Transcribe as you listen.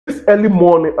early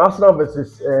morning, Arsenal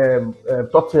versus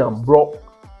Tottenham, bro.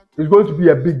 It's going to be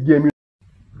a big game.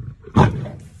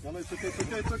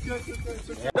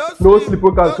 No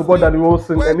sleeper can support that you won't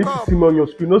sing. And if you see me on your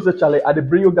screen, no say Charlie, I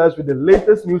bring you guys with the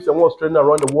latest news and what's trending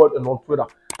around the world and on Twitter.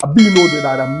 I be know that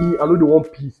I don't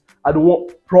want peace. I don't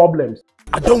want problems.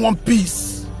 I don't want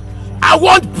peace. I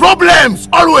want problems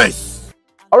always.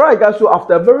 Alright guys, so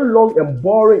after a very long and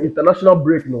boring international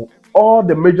break now, all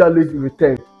the major leagues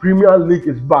returned. Premier League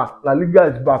is back, La Liga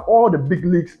is back, all the big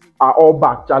leagues are all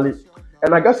back, Charlie.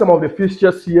 And I got some of the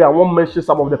fixtures here. I won't mention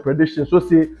some of the predictions. So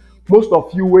say most of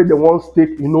you where they want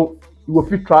stake, you will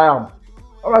fit try them.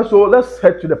 Alright, so let's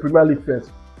head to the Premier League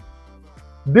first.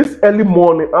 This early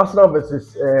morning, Arsenal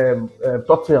versus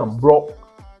Tottenham, bro.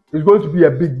 It's going to be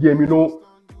a big game,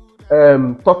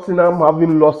 Tottenham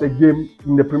having lost a game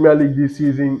in the Premier League this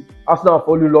season. Arsenal have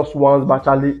only lost once, but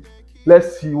Charlie,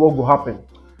 let's see what will happen.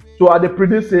 So I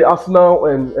predict say Arsenal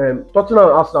and Tottenham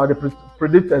and Arsenal, they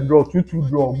predict a draw, 2-2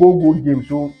 draw, go game.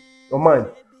 So don't mind.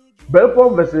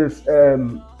 Brentford versus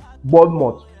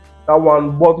Bournemouth. That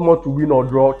one, Bournemouth to win or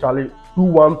draw, Charlie.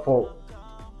 2-1 for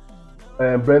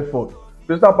Brentford.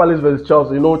 Crystal Palace versus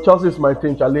Chelsea. Chelsea is my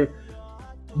team, Charlie.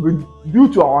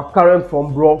 Due to our current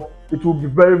form, bro, it will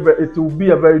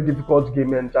be a very difficult game,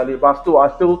 man, Charlie. But still, I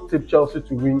still tip Chelsea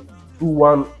to win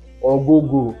 2-1 or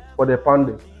go for the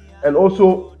Pandits. And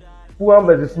also, Fulham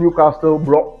versus Newcastle,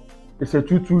 bro. It's a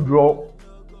 2-2 draw.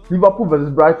 Liverpool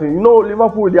versus Brighton.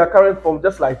 Liverpool with their current form,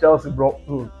 just like Chelsea, bro.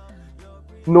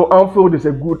 Anfield is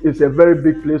a very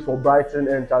big place for Brighton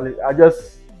and Charlie. I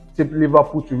just tip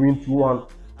Liverpool to win 2-1.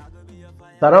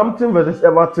 Southampton versus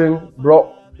Everton,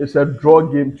 bro. It's a draw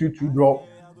game, 2-2 draw.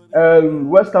 And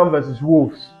West Ham versus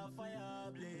Wolves.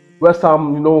 West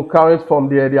Ham, current form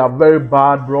there, they are very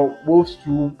bad, bro. Wolves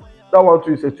too. That one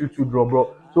too is a 2-2 draw,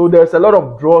 bro. So there's a lot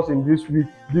of draws in this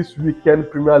weekend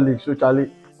Premier League. So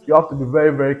Charlie, you have to be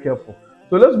very, very careful.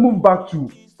 So let's move back to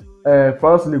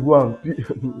France League 1.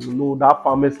 That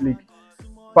famous league.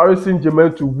 Paris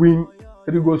Saint-Germain to win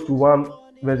 3-1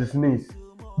 versus Nice.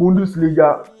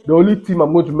 Bundesliga, the only team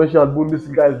I'm going to mention at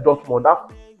Bundesliga is Dortmund.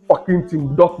 That fucking team,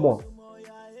 Dortmund.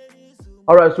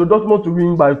 Alright, so Dortmund to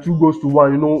win by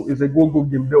 2-1, it's a go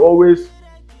game. They always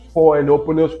score and the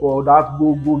opponents score. That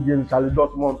go game, Charlie.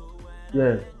 Dortmund.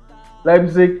 Yeah.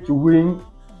 Leipzig to win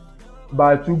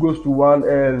by 2-1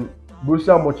 and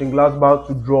Borussia Mönchengladbach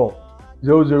to draw.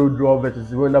 0-0 draw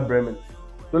versus Werder Bremen.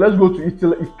 So let's go to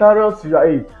Italy. Italian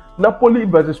Serie A. Napoli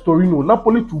versus Torino.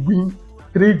 Napoli to win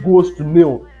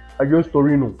 3-0 against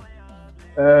Torino.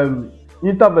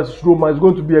 Inter versus Roma is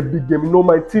going to be a big game.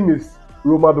 My team is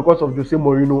Roma because of Jose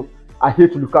Mourinho. I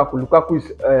hate Lukaku. Lukaku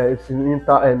is in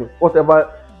Inter, and whatever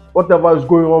is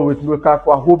going on with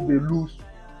Lukaku, I hope they lose.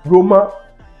 Roma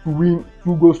to win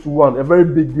 2-1. A very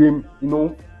big game,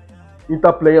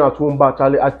 Inter playing at home, but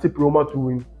Charlie, I tip Roma to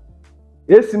win.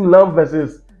 AC Milan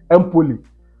versus Empoli.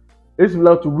 AC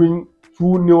Milan to win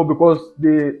 2-0 because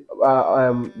their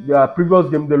previous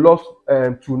game they lost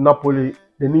to Napoli.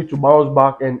 They need to bounce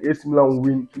back and AC Milan will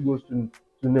win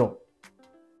 2-0.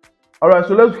 Alright,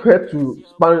 so let's head to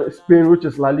Spain, which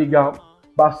is La Liga.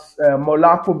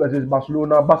 Monaco versus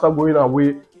Barcelona. Barca going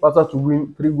away. Barca to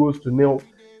win 3-0.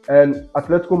 And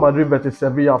Atletico Madrid versus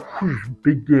Sevilla.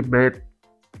 Big game, man.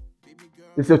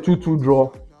 It's a 2-2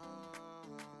 draw.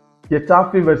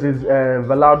 Getafe versus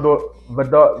Velado.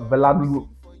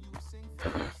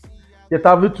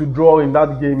 Getafe to draw in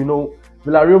that game,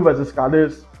 Villarreal versus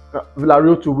Cadiz.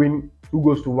 Villarreal to win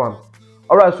 2-1.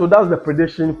 Alright, so that's the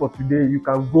prediction for today. You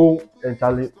can go and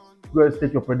Charlie, go and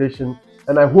take your prediction.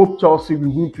 And I hope Chelsea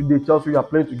will win today. Chelsea are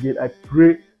playing today. I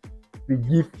pray we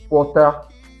give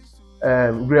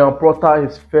Graham Potter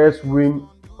his first win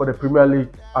for the Premier League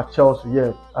at Chelsea.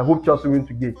 Yeah, I hope Chelsea win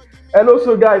today. And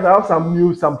also, guys, I have some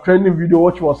news, some trending video.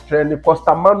 Which was trending?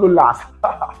 Kosta Manolas.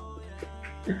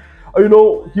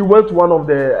 He went to one of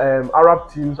the Arab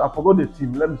teams. I forgot the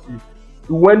team. Let me see.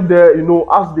 He went there,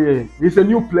 he's a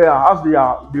new player. As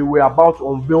they were about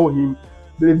to unveil him,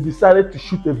 they decided to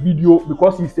shoot a video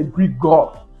because he's a Greek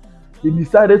god. They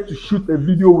decided to shoot a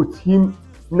video with him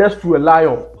next to a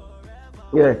lion.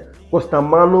 Yeah, Kosta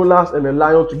Manolas and a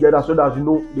lion together, so that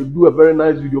they do a very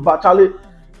nice video. But Charlie,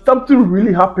 something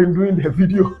really happened during the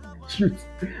video shoot.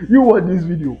 You watch this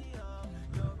video.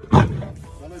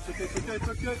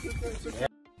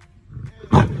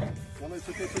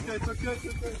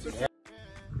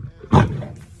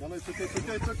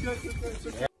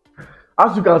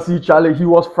 As you can see, Charlie, he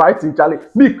was frightened. Charlie,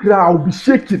 me cry, I'll be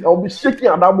shaking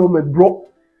at that moment, bro.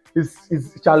 It's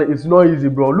Charlie, it's not easy,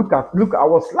 bro. Look, I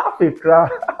was laughing, cry.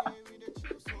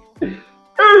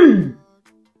 Hey.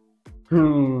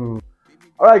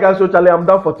 Alright guys, so Charlie, I'm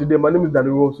done for today. My name is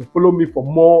Daniel. So follow me for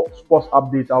more sports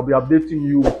updates. I'll be updating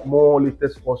you with more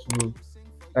latest sports news.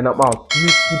 And I'm out.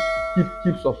 Please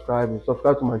keep subscribing.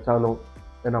 Subscribe to my channel.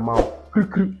 And I'm out.